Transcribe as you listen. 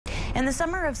In the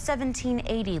summer of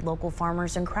 1780, local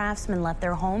farmers and craftsmen left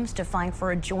their homes to fight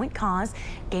for a joint cause,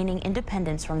 gaining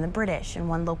independence from the British. And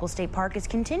one local state park is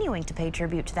continuing to pay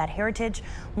tribute to that heritage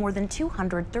more than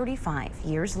 235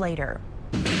 years later.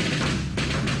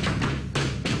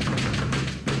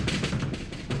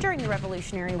 During the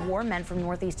Revolutionary War, men from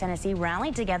Northeast Tennessee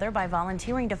rallied together by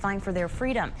volunteering to fight for their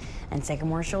freedom. And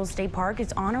Sycamore Shoals State Park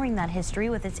is honoring that history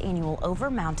with its annual Over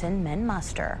Mountain Men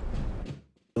Muster.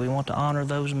 We want to honor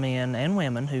those men and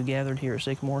women who gathered here at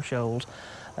Sycamore Shoals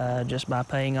just by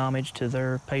paying homage to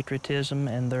their patriotism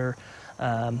and their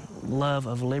love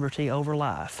of liberty over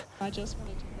life.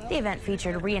 The event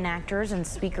featured reenactors and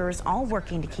speakers all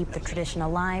working to keep the tradition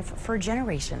alive for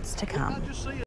generations to come.